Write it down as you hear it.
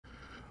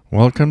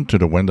Welcome to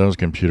the Windows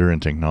Computer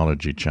and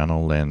Technology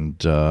channel, and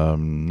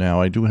now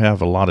I do have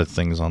a lot of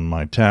things on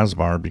my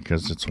taskbar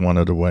because it's one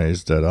of the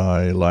ways that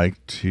I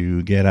like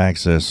to get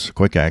access,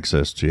 quick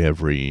access to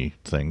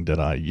everything that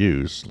I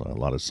use, a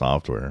lot of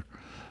software.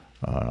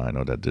 I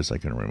know that this I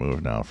can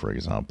remove now, for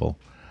example,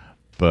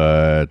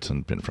 but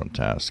and pin from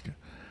task.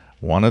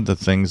 One of the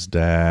things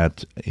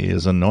that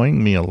is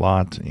annoying me a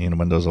lot in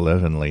Windows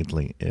 11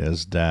 lately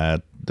is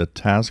that the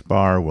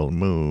taskbar will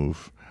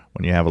move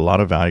when you have a lot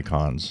of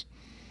icons.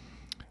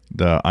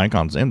 The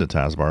icons in the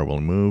taskbar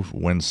will move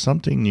when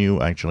something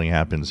new actually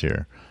happens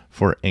here.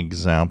 For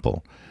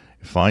example,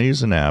 if I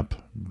use an app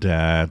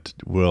that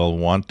will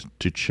want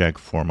to check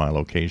for my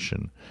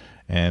location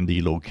and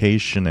the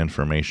location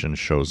information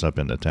shows up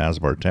in the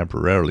taskbar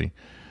temporarily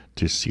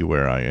to see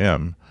where I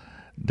am,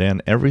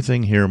 then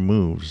everything here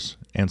moves.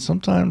 And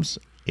sometimes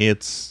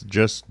it's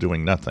just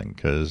doing nothing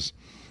because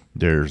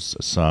there's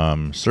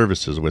some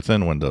services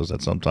within Windows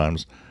that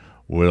sometimes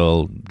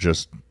will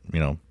just,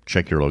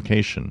 check your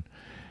location.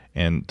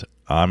 And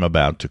I'm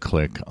about to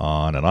click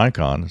on an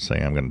icon,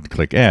 saying I'm going to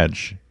click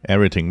Edge.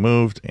 Everything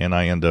moved, and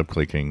I end up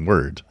clicking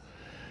Word.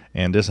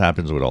 And this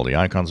happens with all the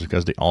icons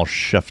because they all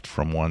shift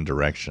from one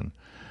direction.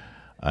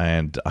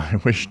 And I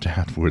wish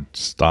that would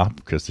stop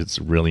because it's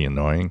really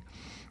annoying.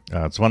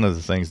 It's one of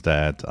the things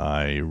that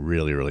I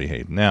really, really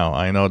hate. Now,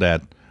 I know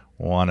that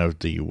one of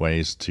the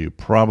ways to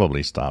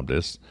probably stop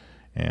this,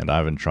 and I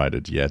haven't tried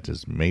it yet,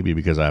 is maybe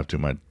because I have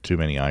too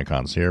many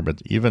icons here.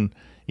 But even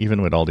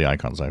with all the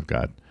icons I've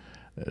got,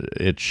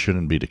 it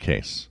shouldn't be the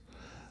case.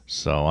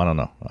 So I don't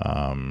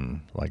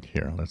know. Like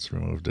here, let's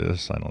remove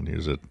this. I don't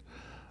use it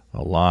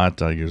a lot.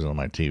 I use it on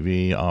my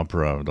TV.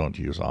 Opera, I don't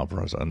use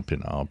Opera. So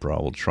unpin Opera.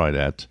 I will try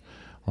that.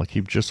 I'll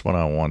keep just what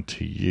I want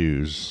to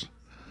use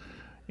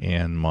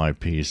in my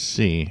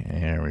PC.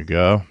 There we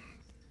go.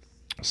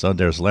 So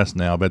there's less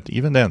now, but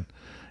even then,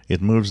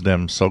 it moves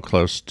them so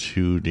close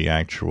to the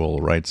actual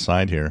right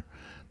side here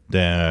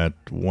that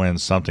when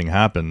something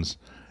happens,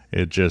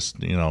 it just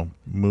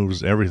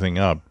moves everything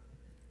up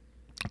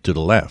to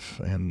the left,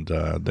 and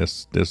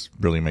this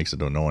really makes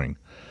it annoying.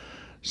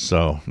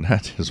 So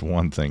that is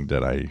one thing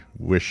that I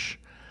wish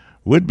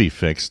would be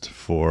fixed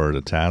for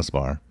the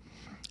taskbar.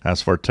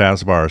 As for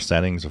taskbar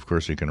settings, of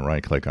course, you can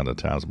right click on the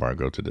taskbar,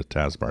 go to the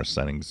taskbar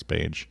settings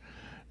page.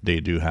 They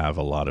do have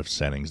a lot of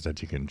settings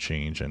that you can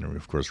change, and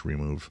of course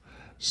remove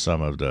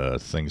some of the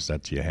things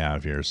that you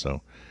have here,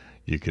 so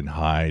you can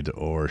hide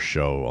or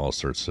show all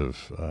sorts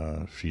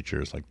of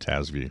features like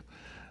task view.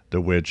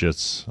 The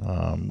widgets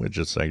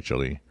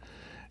actually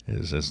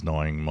is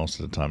annoying. Most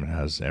of the time it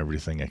has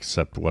everything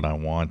except what I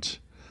want.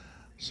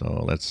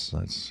 So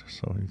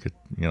so you could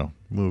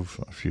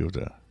move a few of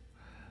the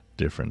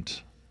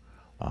different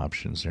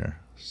options here.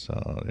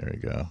 So there you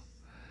go.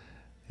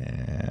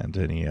 And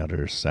any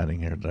other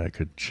setting here that I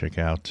could check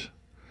out.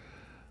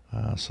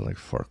 Select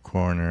far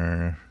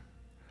corner,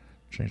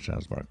 change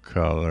taskbar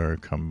color,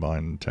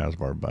 combine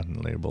taskbar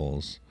button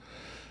labels,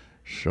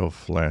 show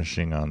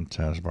flashing on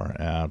taskbar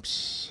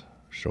apps,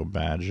 show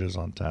badges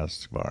on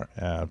taskbar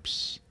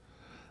apps,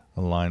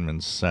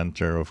 alignment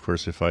center. Of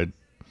course, if I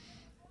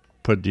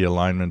put the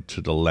alignment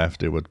to the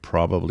left, it would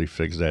probably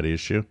fix that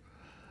issue.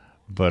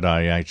 But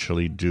I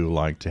actually do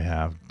like to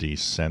have the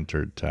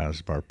centered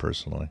taskbar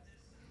personally.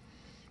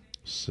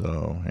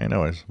 So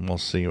anyways, we'll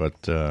see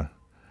what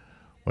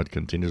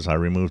continues. I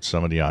removed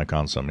some of the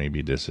icons, so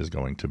maybe this is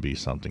going to be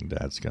something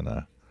that's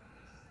gonna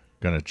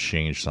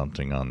change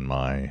something on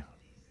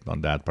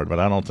that part, but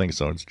I don't think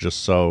so. It's just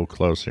so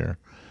close here.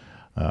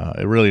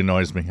 It really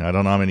annoys me. I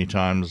don't know how many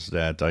times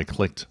that I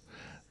clicked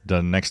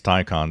the next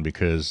icon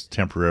because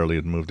temporarily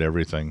it moved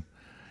everything,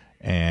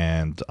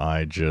 and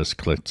I just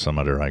clicked some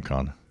other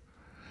icon.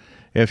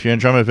 If you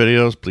enjoy my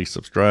videos, please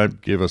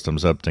subscribe, give us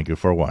thumbs up. Thank you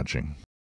for watching.